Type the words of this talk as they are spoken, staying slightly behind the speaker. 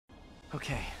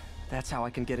Okay, that's how I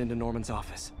can get into Norman's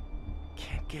office.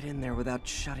 Can't get in there without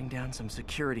shutting down some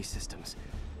security systems.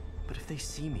 But if they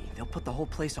see me, they'll put the whole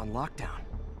place on lockdown.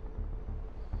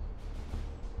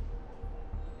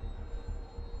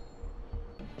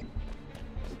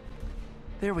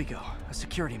 There we go, a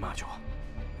security module.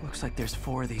 Looks like there's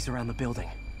 4 of these around the building.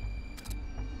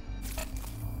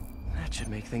 That should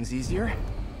make things easier.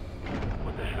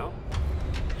 What the hell?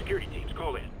 Security teams,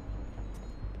 call in.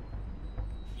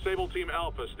 Sable Team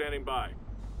Alpha standing by.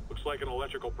 Looks like an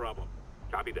electrical problem.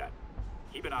 Copy that.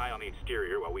 Keep an eye on the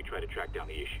exterior while we try to track down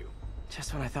the issue.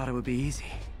 Just when I thought it would be easy.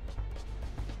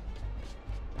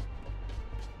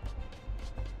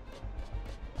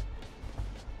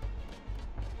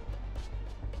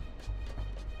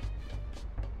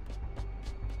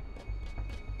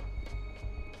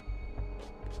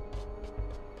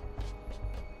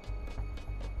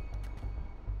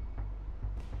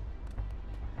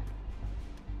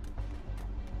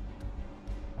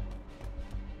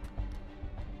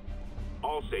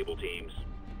 All Sable teams.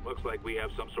 Looks like we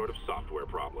have some sort of software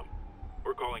problem.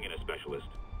 We're calling in a specialist.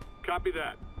 Copy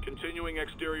that. Continuing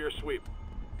exterior sweep.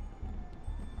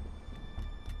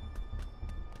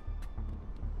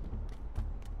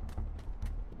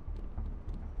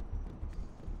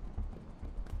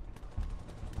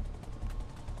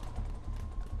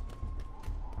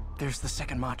 There's the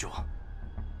second module.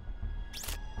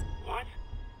 What?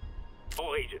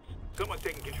 All agents, someone's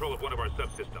taking control of one of our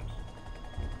subsystems.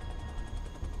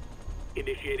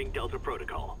 Initiating Delta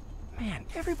Protocol. Man,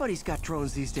 everybody's got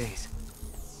drones these days.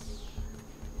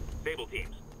 Sable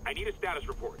teams, I need a status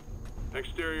report.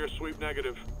 Exterior sweep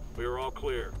negative. We are all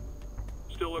clear.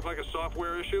 Still look like a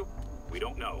software issue? We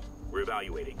don't know. We're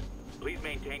evaluating. Please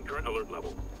maintain current alert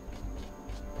level.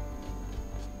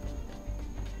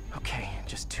 Okay,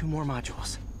 just 2 more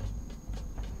modules.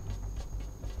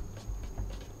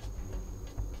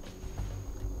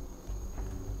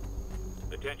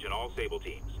 Attention all Sable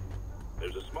teams.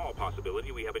 There's a small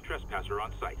possibility we have a trespasser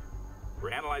on site.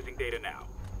 We're analyzing data now.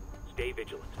 Stay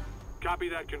vigilant. Copy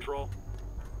that, Control.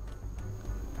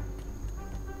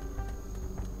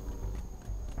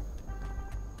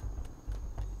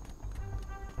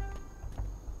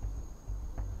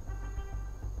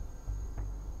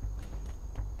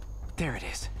 There it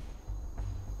is.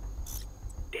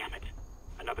 Damn it.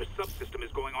 Another subsystem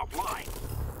is going offline.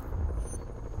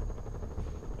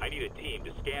 I need a team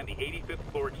to scan the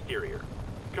 85th floor exterior.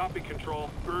 Copy, Control.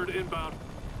 Bird inbound.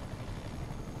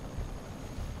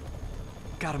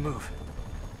 Gotta move.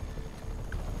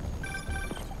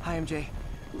 Hi, MJ.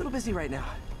 A little busy right now.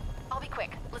 I'll be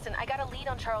quick. Listen, I got a lead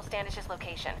on Charles Standish's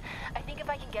location. I think if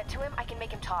I can get to him, I can make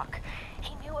him talk.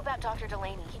 He knew about Dr.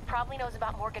 Delaney. He probably knows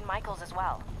about Morgan Michaels as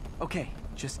well. Okay,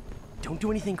 just don't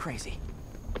do anything crazy.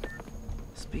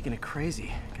 Speaking of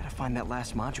crazy, gotta find that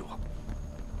last module.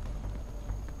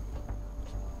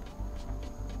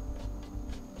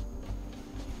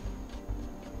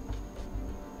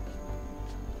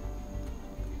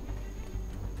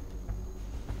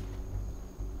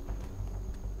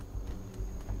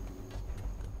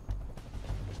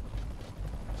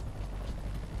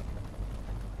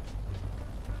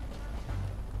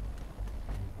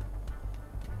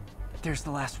 There's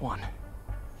the last one.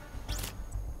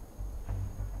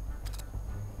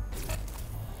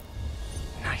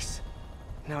 Nice.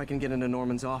 Now I can get into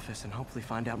Norman's office and hopefully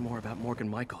find out more about Morgan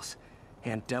Michaels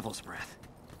and Devil's Breath.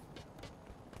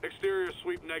 Exterior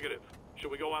sweep negative.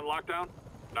 Should we go on lockdown?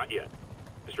 Not yet.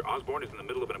 Mr. Osborne is in the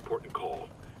middle of an important call,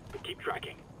 but keep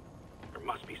tracking. There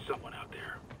must be someone out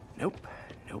there. Nope.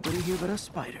 Nobody here but us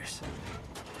spiders.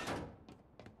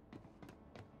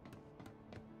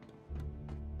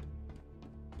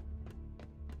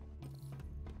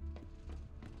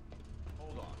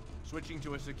 Switching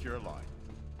to a secure line.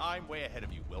 I'm way ahead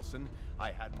of you, Wilson.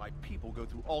 I had my people go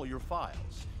through all your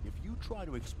files. If you try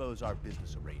to expose our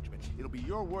business arrangement, it'll be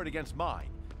your word against mine.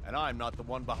 And I'm not the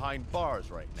one behind bars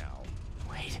right now.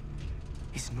 Wait,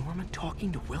 is Norman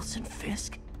talking to Wilson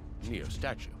Fisk? Neo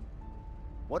statue.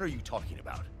 What are you talking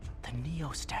about? The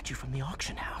Neo statue from the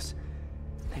auction house.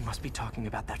 They must be talking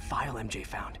about that file MJ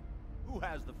found. Who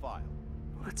has the file?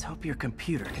 Let's hope your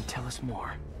computer can tell us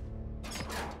more.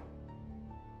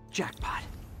 Jackpot.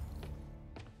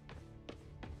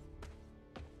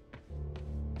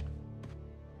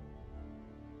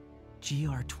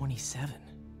 GR27.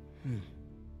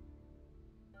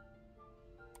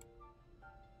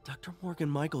 Dr. Morgan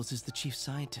Michaels is the chief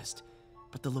scientist,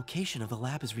 but the location of the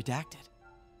lab is redacted.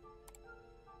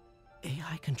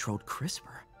 AI-controlled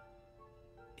CRISPR.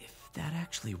 If that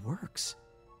actually works,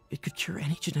 it could cure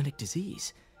any genetic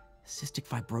disease. Cystic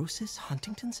fibrosis,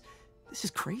 Huntington's. This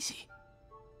is crazy.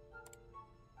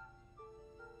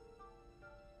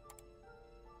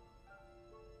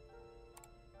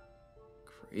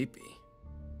 Creepy.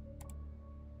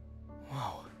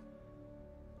 Whoa.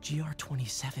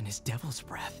 GR-27 is Devil's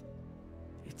Breath.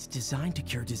 It's designed to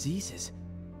cure diseases,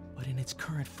 but in its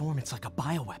current form, it's like a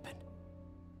bioweapon.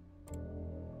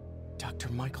 Dr.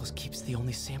 Michaels keeps the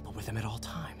only sample with him at all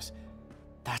times.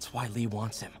 That's why Lee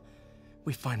wants him.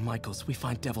 We find Michaels, we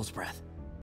find Devil's Breath.